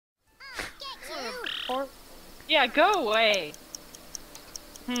teleport? Yeah, go away.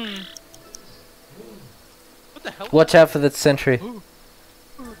 What the hell? Watch out for the sentry.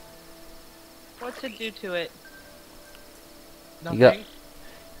 What's it do to it? Nothing. You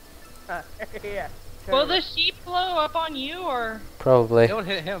got Yeah. Will the sheep blow up on you or? probably. Don't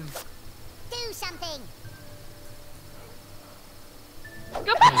hit him. Do something.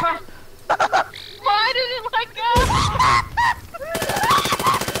 Go back. Why did it let go?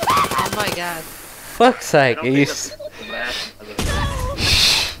 Oh my god. Fuck's sake, are you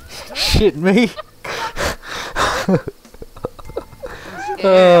shit me?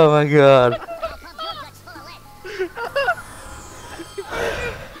 Oh my god.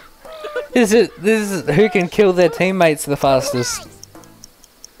 This is who can kill their teammates the fastest.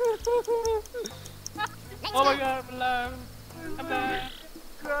 Oh my god, I'm alive. I'm back.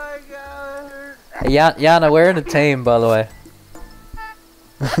 Yana, we're in a team, by the way.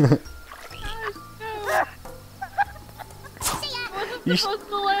 You're supposed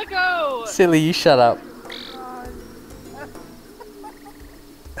to let go. Silly, you shut up.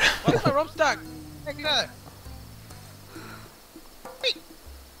 Why is my rope stuck? Take it out.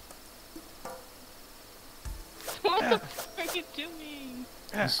 What the fuck are you doing?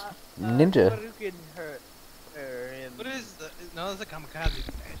 Ninja. Hadouken hurt. Him. What is the? No, it's a kamikaze.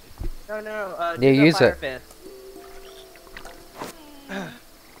 No. Yeah, use Fire it. Fist.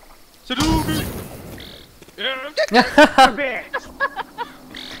 Hadouken!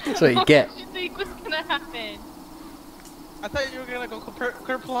 That's what you get. What did you think was gonna happen? I thought you were gonna go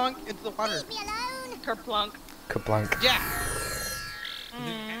kerplunk into the water. Leave me alone. Kerplunk. Kaplunk. Yeah.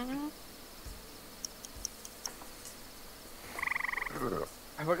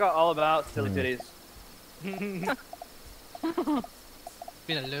 I forgot all about silly titties.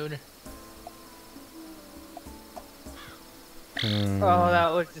 Being a loner. Oh,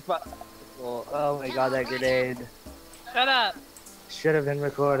 that was just cool. Oh my god, that grenade. Shut up. Should have been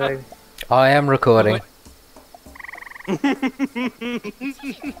recording. I am recording.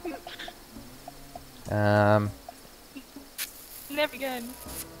 Never again.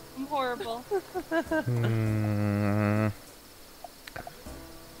 I'm horrible.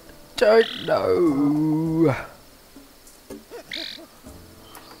 Don't know.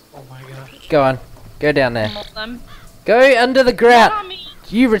 Oh my god. Go on. Go down there. Almost them. Go under the ground. Mommy.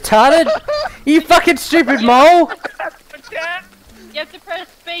 You retarded? You fucking stupid mole! You have to press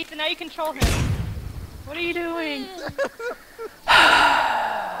space and now you control him. What are you doing?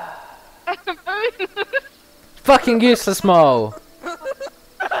 Fucking useless mole.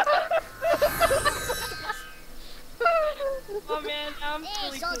 Oh man, I'm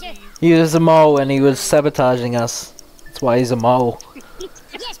fully pleased. He was a mole and he was sabotaging us. That's why he's a mole.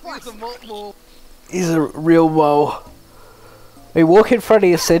 Yes, boss. It's a mole. He's a real mole. We walk in front of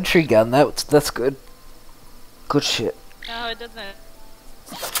your sentry gun. That's good. Good shit. No, it doesn't.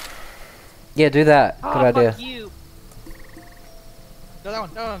 Yeah, do that. Oh, Good idea. fuck you. No, that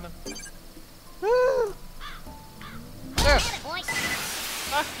one. No. Get it, boys.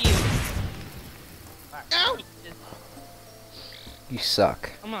 Fuck you. Ow! You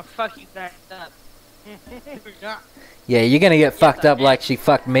suck. I'm gonna fuck you back up. Yeah, you're gonna get fucked up like she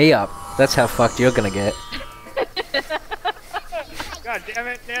fucked me up. That's how fucked you're gonna get. God damn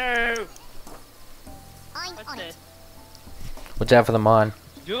it, no! I'm What's on this? it. Watch out for the mine.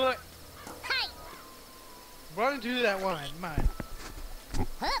 Do it. Hey! Run into that one. Mine.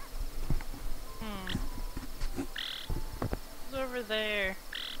 Huh? It's over there.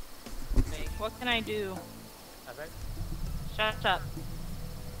 Wait, what can I do? Nothing. Shut up.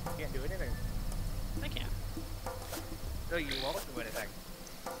 Can't do anything. I can't. No, you won't do anything.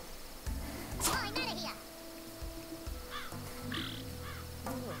 I'm out of here.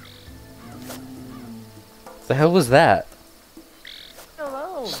 The hell was that?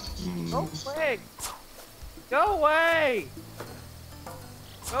 Hello. Go away. Go away.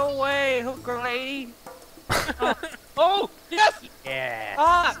 Go away, hooker lady. Oh yes! Yeah.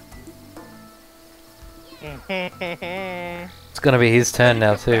 Ah! It's gonna be his turn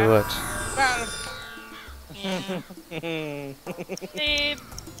now too. Watch. Steve,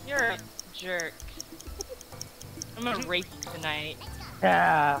 you're a jerk. I'm gonna rape you tonight.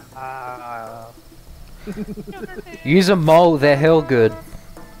 Yeah. Use a mole. They're hell good.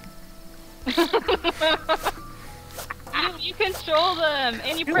 You control them,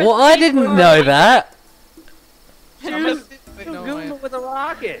 and you press. Well, I didn't know that. Shoot Wait, no, Goomba with a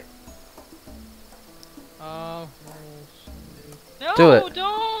rocket. No, Do it.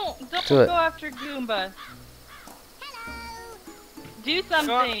 don't Do it. go after Goomba. Do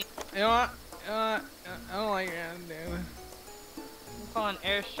something. You know what? I don't like it. Call an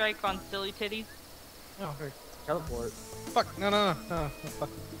airstrike on silly titties. Oh, hurt. Teleport. Fuck, no, fuck.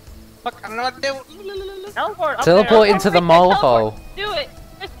 Fuck, I don't know what to do. Teleport up Teleport there. into the Right there, mole teleport. hole. Do it.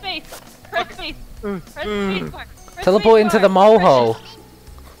 Press space. Press space. Press space bar. Press Teleport space into bar. the mole Press- hole.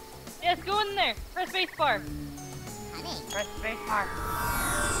 Yes, go in there. Press space bar. Press space bar.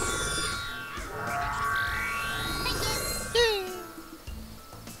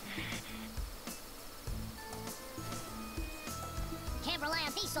 Can't rely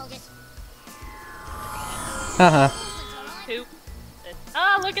on these soldiers. Haha. Two. This.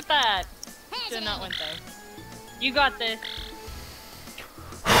 Ah, look at that. Hands Should in not air. went there. You got this.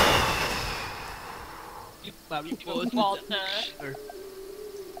 You both. Walter.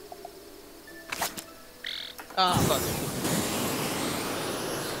 Ah, fuck.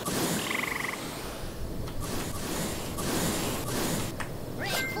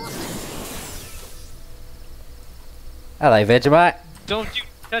 Reinforcements. Hello, Vegemite. Don't you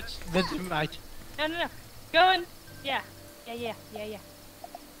touch Vegemite. No. Go in. Yeah.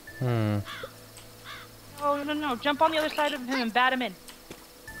 Hmm. No. Jump on the other side of him and bat him in.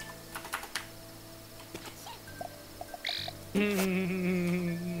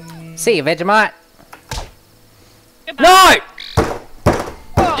 See you, Vegemite. Goodbye. No!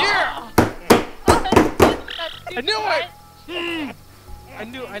 Yeah! I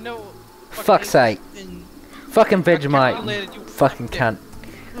knew it! I know. Fuck's sake. And Fucking calculated Vegemite. you- Fucking cunt.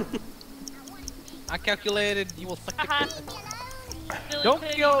 I calculated you will suck Haha. the Don't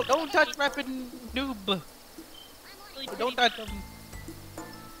touch RapidNoob. Don't touch him.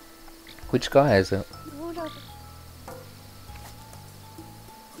 Which guy is it?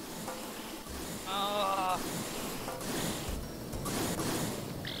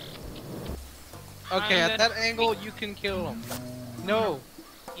 Okay, I'm at that angle you can kill him. No.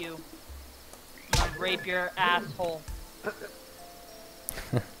 You. I'm gonna rape your asshole.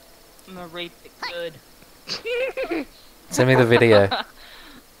 I'm gonna rape it good. Send me the video.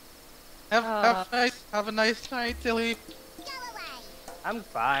 Have a nice night, Silly. Go away. I'm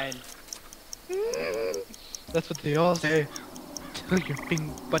fine. That's what they all say. Till your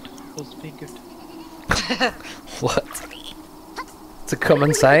butt was fingered. What? It's a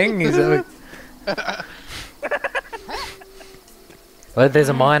common saying? Is that well, there's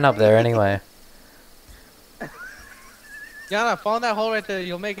a mine up there anyway. Yana, fall in that hole right there.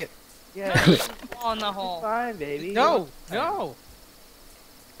 You'll make it. Yeah, On the hole. fine, baby. No. Hey,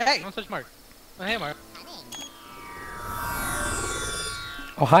 don't touch Mark. Oh, hey, Mark.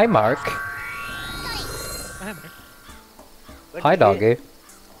 Oh, hi, Mark. Oh, hey, Mark. What'd Hi, you get? doggy.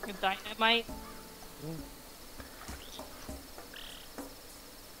 Good dynamite.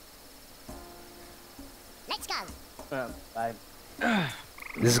 Let's go. Bye.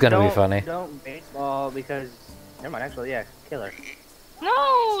 This is gonna be funny. Don't baseball because. Never mind. Actually, yeah, killer.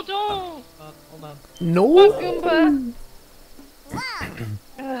 No, don't. Hold on. No! Goomba.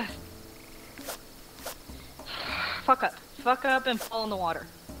 Wow. Fuck up and fall in the water.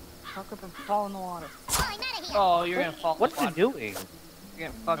 Fuck up and fall in the water. I'm out of here. Oh, you're gonna fall in What's the he water. doing? You're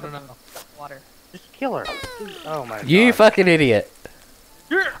gonna fuck I don't up in know. the water. Just kill her. Oh my god. You fucking idiot.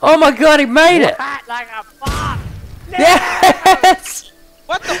 Oh my god, he made it! Hot like a fox. Yes!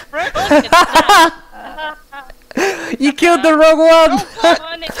 What the frick? Look at that. You killed the wrong one!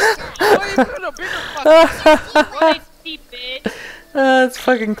 One Why you put a bigger fucking... HP, bitch. That's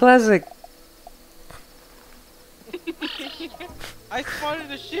fucking classic. I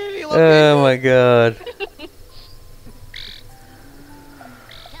spotted a shitty location. Oh my god.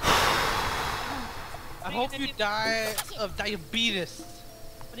 I hope you die of diabetes.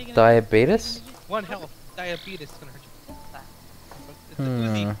 What are you gonna Diabetes? 1 health. Diabetes is gonna hurt you. It's a Hmm.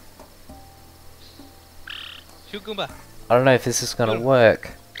 disease. Shoot Goomba. I don't know if this is gonna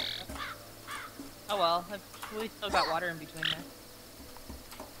work. Oh well, we still got water in between there.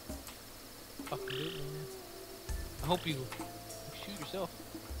 Fucking do it, man. I hope you shoot yourself.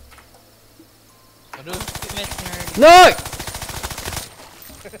 I do. You missed me already. No!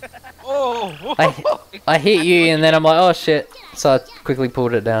 Oh! I hit you and then I'm like, oh shit. So I quickly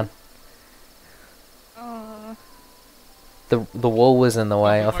pulled it down. The wall was in the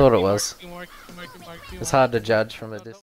way. I thought it was. It's hard to judge from a distance.